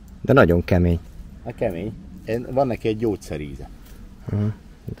 De nagyon kemény. Hát kemény. Van neki egy gyógyszeríze.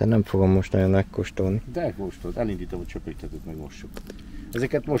 De nem fogom most nagyon megkóstolni. De elkóstolt, elindítom a csöpögtetőt, meg mossuk.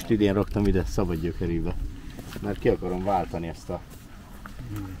 Ezeket most idén raktam ide szabadgyökerébe. Mert ki akarom váltani ezt a...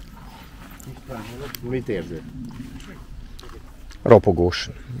 Mit érző? Ropogós.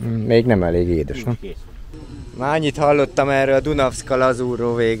 Még nem elég édes, nem? Már annyit hallottam erről a Dunavszka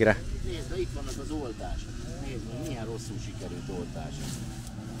lazúrról végre. Nézd, itt vannak az oltások. Nézd, milyen rosszul sikerült oltások.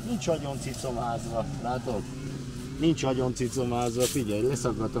 Nincs agyoncicomázva, látod? Nincs agyoncicomázva, figyelj,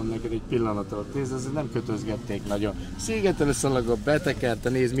 leszaggatom neked egy pillanatot. Nézd, ezt nem kötözgették nagyon. Szigetelő szalaga betekerte,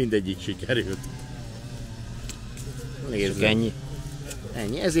 nézd, mindegyik sikerült. Nézd, ennyi.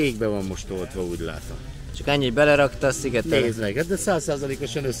 Ennyi, ez égbe van most oltva, úgy látom. Csak ennyi belerakta a szigetelő. Nézd meg, de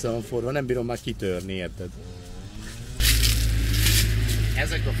 100%-osan össze van forva, nem bírom már kitörni, érted?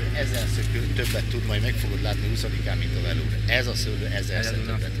 Ezek a ezerszer többet tud, majd meg fogod látni 20-án, mint a velúr. Ez a szőlő ezerszer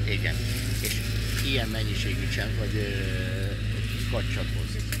többet. Igen. És ilyen mennyiségű csend, vagy kacsat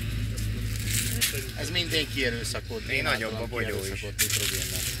hozik. Ez mindenki erőszakolt. Én nagyobb a bogyó is.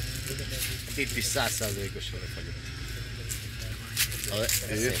 Nitrogénnel. Itt is 100%-os fagyott.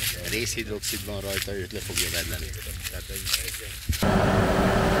 Ő részhidroxid van rajta, őt le fogja vedleni.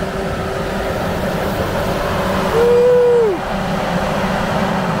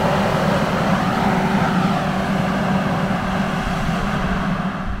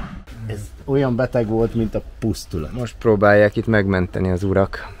 Ez olyan beteg volt, mint a pusztulat. Most próbálják itt megmenteni az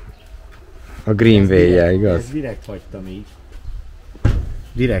urak. A Greenway-jel, igaz? Ez direkt hagytam így.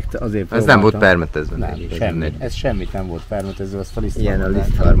 Direkt azért ez nem volt permetezve. Nem, semmi. Ez semmit nem volt permetezve, azt a lisztharmat. Ilyen a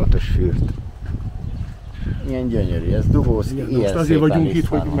lisztharmatos fürt. Ilyen gyönyörű, ez dugózik. Igen, most azért vagyunk itt,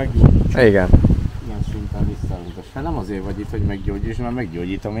 hogy meggyógyítsuk. Igen. Ilyen szinten lisztharmatos. Hát nem azért vagy itt, hogy meggyógyíts, mert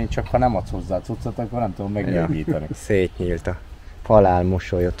meggyógyítom én, csak ha nem adsz hozzá cuccot, akkor nem tudom meggyógyítani. Szétnyílt a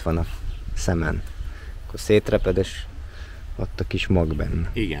halálmosoly, ott van a szemen. Akkor szétreped, és ott a kis mag benne.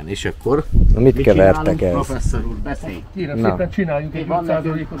 Igen, és akkor mit kevertek ezt? Professzor úr, beszélj! Kérem szépen csináljuk egy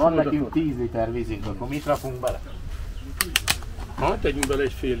 5%-os Van nekünk 10 liter vízünk, akkor mit rakunk bele? Ha, tegyünk bele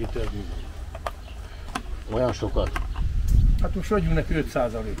egy fél liter víz. Olyan sokat? Hát most adjunk neki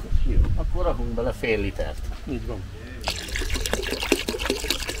 5%-os. Jó, akkor rakunk bele fél litert. Így van.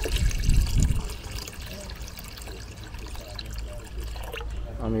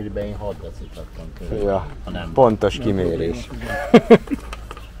 Amiben én 6 decit raktam közben. Ja, Nem. pontos kimérés.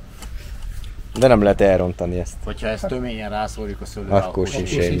 De nem lehet elrontani ezt. Hogyha ezt töményen rászórjuk a szőlőre, Akkor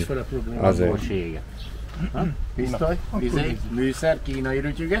sincs Fele probléma. Azért. akkor sége. Pisztoly, vizé, műszer, kínai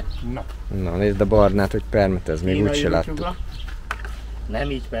rütyüget. Na nézd a barnát, hogy permetez, még Kínai úgyse láttuk. rütyuga. Nem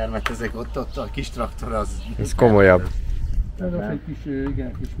így permetezek, ott a kis traktor az... Ez komolyabb. Ez az egy kis,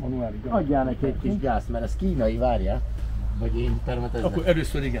 igen, kis manuális. Adjál neki egy kis gáz, mert ez kínai, várjál. Vagy én permeteznek. Akkor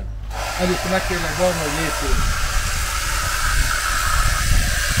először igen. Először megkérlek Barna, hogy létsző.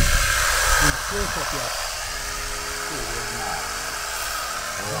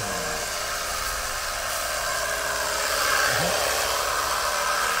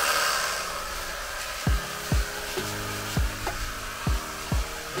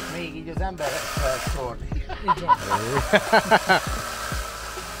 Még így az ember szórni. Így van.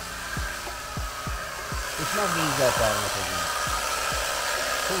 És nem vízzel permetezünk.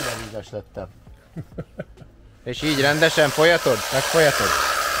 Hú, de vízes lettem. És így rendesen folyatod? Megfolyatod?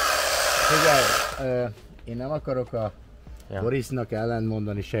 Figyelj, én nem akarok a Borisznak ellent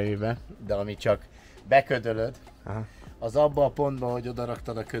mondani semmibe, de ami csak beködölöd, Aha. az abban a pontban, hogy oda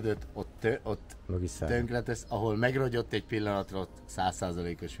raktad a ködöt, ott Logisztán. tönkretesz, ahol megrogyott egy pillanatra, ott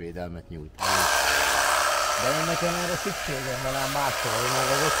 100%-os védelmet nyújt. De én nekem erre szükségem van ám máshol, én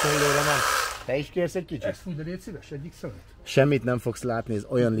meg az ott szőlőre nem. Te is kérsz egy kicsit? Ezt fúj, de légy szíves, egyik szemet. Semmit nem fogsz látni, ez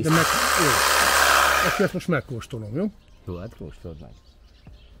olyan De liszt. meg, jó. Akkor ezt most megkóstolom, jó? Jó, hát kóstold meg.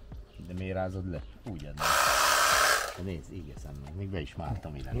 De miért rázod le? Úgy adnám. Nézd, így eszem meg, még be is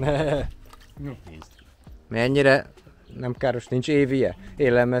mártam ide. Nézd. Mennyire nem káros, nincs évije?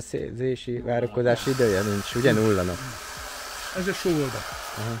 Élelmezési várakozási ideje nincs, ugye nulla nap? Ez egy sóolda.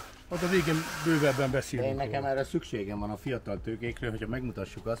 Hát a végén bővebben De beszélünk. én nekem erre szükségem van a fiatal tőkékről, hogyha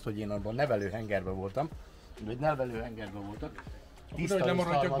megmutassuk azt, hogy én abban nevelőhengerben voltam, vagy nevelőhengerben voltak. Oda, hogy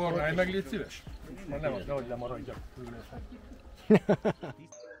lemaradjak Barna, meg légy szíves? Nehogy lemaradjak.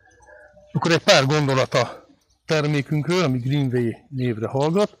 Akkor egy pár gondolat a termékünkről, ami Greenway névre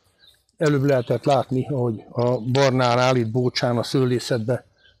hallgat. Előbb lehetett látni, hogy a Barnánál, itt Bócsán, a szőlészetben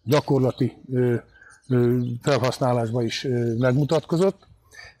gyakorlati felhasználásban is megmutatkozott.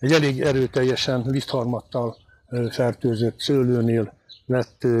 Egy elég erőteljesen lisztharmattal fertőzött szőlőnél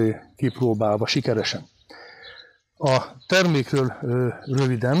lett kipróbálva sikeresen. A termékről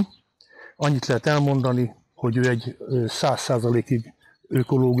röviden annyit lehet elmondani, hogy ő egy 100%-ig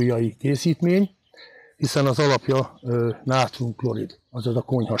ökológiai készítmény, hiszen az alapja nátriumklorid, azaz a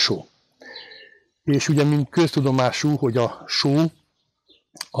konyhasó. És ugye mint köztudomású, hogy a só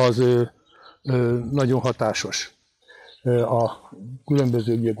az nagyon hatásos a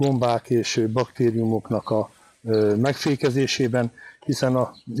különböző gombák és baktériumoknak a megfékezésében, hiszen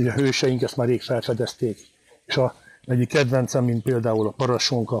a hőseink ezt már rég felfedezték. És egyik kedvencem, mint például a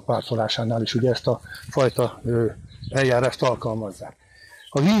parasonka pártolásánál is ugye ezt a fajta eljárást alkalmazzák.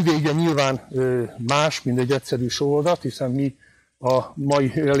 A Greenway nyilván más, mint egy egyszerű sóoldat, hiszen mi a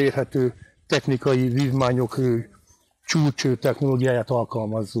mai elérhető technikai vívmányok csúcs technológiáját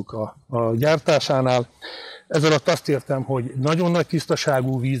alkalmazzuk a gyártásánál. Ez alatt azt értem, hogy nagyon nagy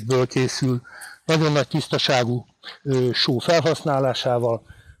tisztaságú vízből készül, nagyon nagy tisztaságú só felhasználásával,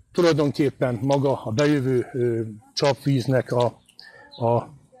 tulajdonképpen maga a bejövő csapvíznek a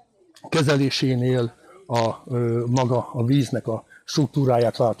kezelésénél maga a víznek a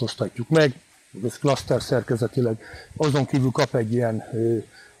struktúráját változtatjuk meg, ez klaszter szerkezetileg, azon kívül kap egy ilyen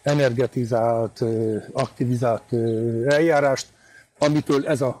energetizált, aktivizált eljárást, amitől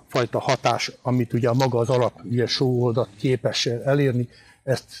ez a fajta hatás, amit ugye maga az alap ugye sóoldat képes elérni,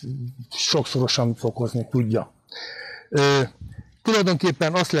 ezt sokszorosan fokozni tudja.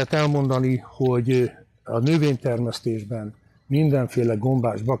 Tulajdonképpen azt lehet elmondani, hogy a növénytermesztésben mindenféle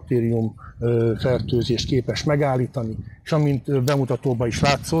gombás baktérium fertőzést képes megállítani, és amint bemutatóban is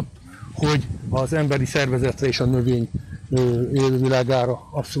látszott, hogy az emberi szervezetre és a növény élővilágára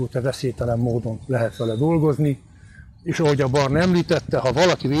abszolút veszélytelen módon lehet vele dolgozni, és ahogy a Barna említette, ha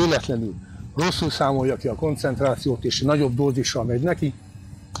valaki véletlenül rosszul számolja ki a koncentrációt és nagyobb dózissal megy neki,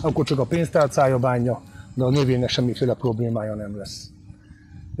 akkor csak a pénztárcája bánja, de a növénynek semmiféle problémája nem lesz.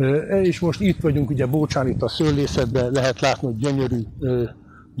 És most itt vagyunk, ugye Bócsán, itt a szőlészetben, lehet látni, hogy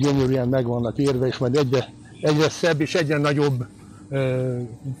gyönyörűen meg vannak érve, és majd egyre szebb és egyre nagyobb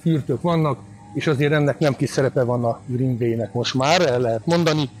fürtök vannak, és azért ennek nem kis szerepe van a Green Bay-nek most már, el lehet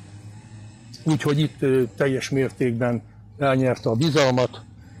mondani. Úgyhogy itt teljes mértékben elnyerte a bizalmat,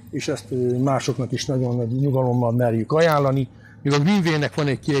 és ezt másoknak is nagyon nagy nyugalommal merjük ajánlani. Míg a Green Bay-nek van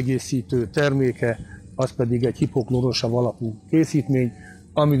egy kiegészítő terméke, az pedig egy hipoklórosav alapú készítmény,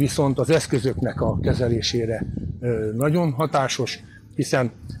 ami viszont az eszközöknek a kezelésére nagyon hatásos,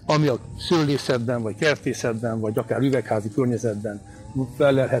 hiszen ami a szőlészetben, vagy kertészetben, vagy akár üvegházi környezetben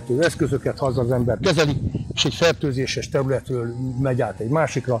felelhető eszközöket, ha az ember kezeli, és egy fertőzéses területről megy át egy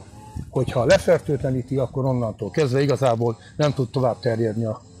másikra, hogyha lefertőtleníti, akkor onnantól kezdve igazából nem tud tovább terjedni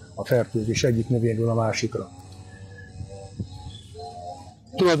a fertőzés egyik növényről a másikra.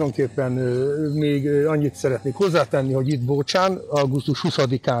 Tulajdonképpen még annyit szeretnék hozzátenni, hogy itt Bócsán augusztus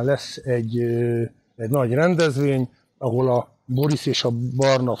 20-án lesz egy nagy rendezvény, ahol a Borisz és a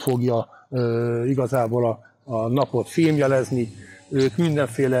Barna fogja igazából a napot fémjelezni. Ők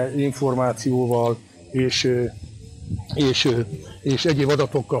mindenféle információval és egyéb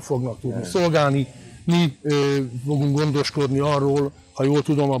adatokkal fognak tudni szolgálni. Mi fogunk gondoskodni arról, ha jól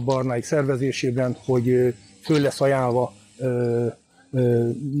tudom, a Barnáik szervezésében, hogy föl lesz ajánlva,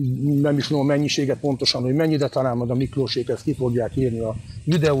 nem is tudom a mennyiséget pontosan, hogy mennyi, de talán majd a Miklósék ezt ki fogják írni a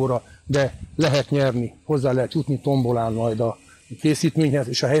videóra, de lehet nyerni, hozzá lehet jutni tombolán majd a készítményhez,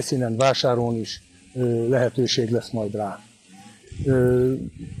 és a helyszínen vásárolni is lehetőség lesz majd rá.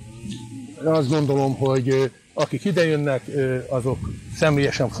 Azt gondolom, hogy akik idejönnek, azok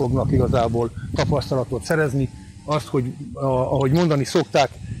személyesen fognak igazából tapasztalatot szerezni. Azt, hogy ahogy mondani szokták,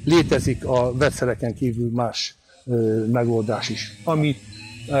 létezik a vegyszereken kívül más megoldás is. Ami,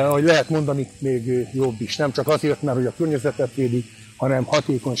 ahogy lehet mondani, még jobb is. Nem csak azért, mert hogy a környezetet védi, hanem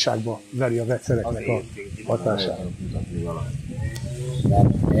hatékonyságba veri a vegyszereknek a hatását.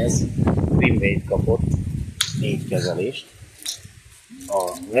 Mert ez Green Bay-t kapott 4 kezelést.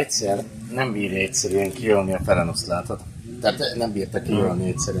 A vegyszer nem bírja egyszerűen kiölni a perenoszt, látod? Tehát nem bírta kiölni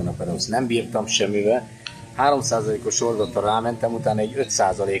egyszerűen a perenoszt. Nem bírtam semmivel. 3%-os oldatra rámentem, utána egy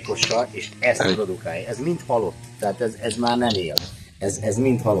 5%-osra, és ezt produkálja. Ez mind halott. Tehát ez már nem él. Ez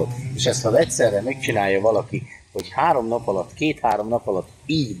mind halott. És ezt ha vegyszerre megcsinálja valaki, hogy 3 nap alatt, 2-3 nap alatt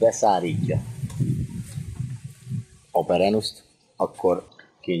így beszárítja a perenoszt, akkor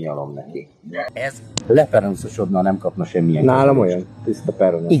kinyalom neki. Ez leperenuszosodna, nem kapna semmilyen. Nálam olyan tiszta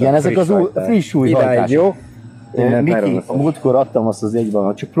perenusz. Igen, ezek az friss újhajtások. Jó? Miki, múltkor adtam azt az egyben,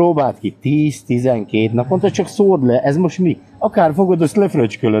 hogy csak próbáld ki 10-12 naponta, csak szórd le, ez most mi? Akár fogod, azt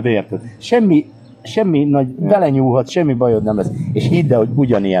lefröcskölöd, érted? Semmi nagy, belenyúlhat, semmi bajod nem lesz. És hidd el, hogy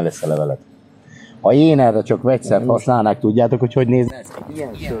ugyanilyen lesz a leveled. Ha én erre csak vegyszert használnák, tudjátok, hogy néz ez?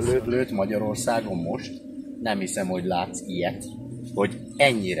 Ilyen szőlőt lőtt Magyarországon most, nem hiszem, hogy látsz ilyet, hogy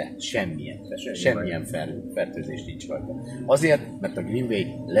ennyire semmilyen fertőzés nincs rajta. Azért, mert a Green Bay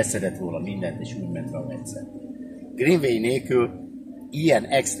leszedett róla mindent, és úgy ment rá a vegyszer. Green Bay nélkül ilyen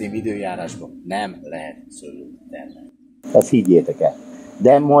extrém időjárásban nem lehet szőlőt termelni. Ezt higgyétek el.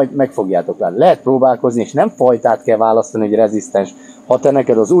 De majd meg fogjátok látni. Lehet próbálkozni, és nem fajtát kell választani, hogy rezisztens. Ha te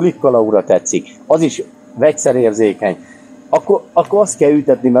neked az ulikkalaura tetszik, az is vegyszerérzékeny, akkor azt kell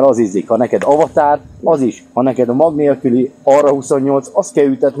ütetni, mert az ízik. Ha neked avatár, az is. Ha neked a mag nélküli arra 28, azt kell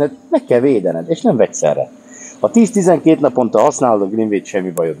ütetned, meg kell védened, és nem vegyszerre. Ha 10-12 naponta használod a Green Bay-t,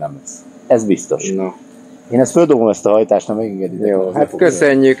 semmi bajod nem lesz. Ez biztos. No. Én ezt földobom, ezt a hajtást, nem megengeditek. Jó, hát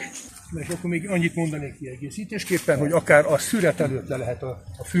köszönjük. És akkor még annyit mondanék kiegészítésképpen, hogy akár a szüret előtt le lehet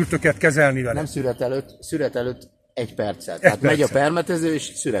a fürtöket kezelni vele. Nem szüret előtt 1 perccel. Tehát megy a permetező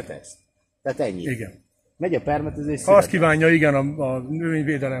és szüretez. Tehát ennyi. Igen. Megy a permetező és szüretez. Ha azt kívánja, igen, a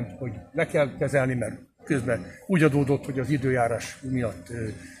növényvédelem, hogy le kell kezelni, mert közben úgy adódott, hogy az időjárás miatt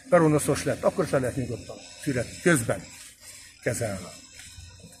peronoszos lett, akkor se lehet nyugodtan szüret közben kezelni.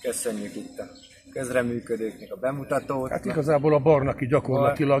 Köszönjük itt a közreműködőknek a bemutatót. Hát igazából a Barnaki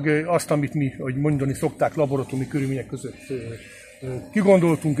gyakorlatilag azt, amit mi, hogy mondani szokták, laboratóriumi körülmények között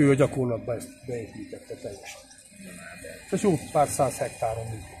kigondoltunk, ő a gyakorlatban ezt beépítette teljesen. És jó pár száz hektáron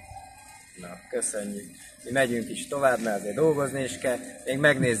működik. Na, köszönjük. Mi megyünk is tovább, mert azért dolgozni is kell. Még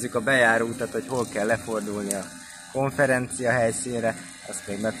megnézzük a bejáróutat, hogy hol kell lefordulni a konferencia helyszínre. Azt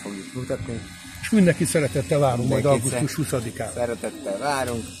még meg fogjuk mutatni. És mindenki szeretettel várunk majd augusztus 20-án. Szeretettel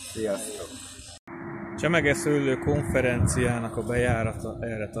várunk. Sziasztok! Csemegeszőlő konferenciának a bejárata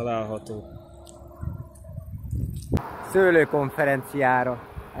erre található. Szőlőkonferenciára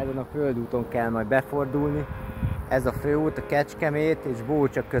ezen a földúton kell majd befordulni. Ez a főút a Kecskemét és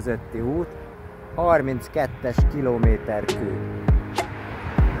Bócsa közötti út. 32-es kilométerkő.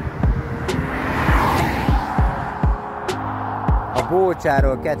 A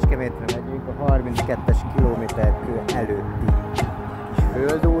Bócsáról Kecskemétre megyünk a 32-es kilométerkő előtti kis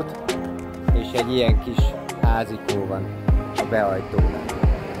földút, és egy ilyen kis házikó van a beajtónál.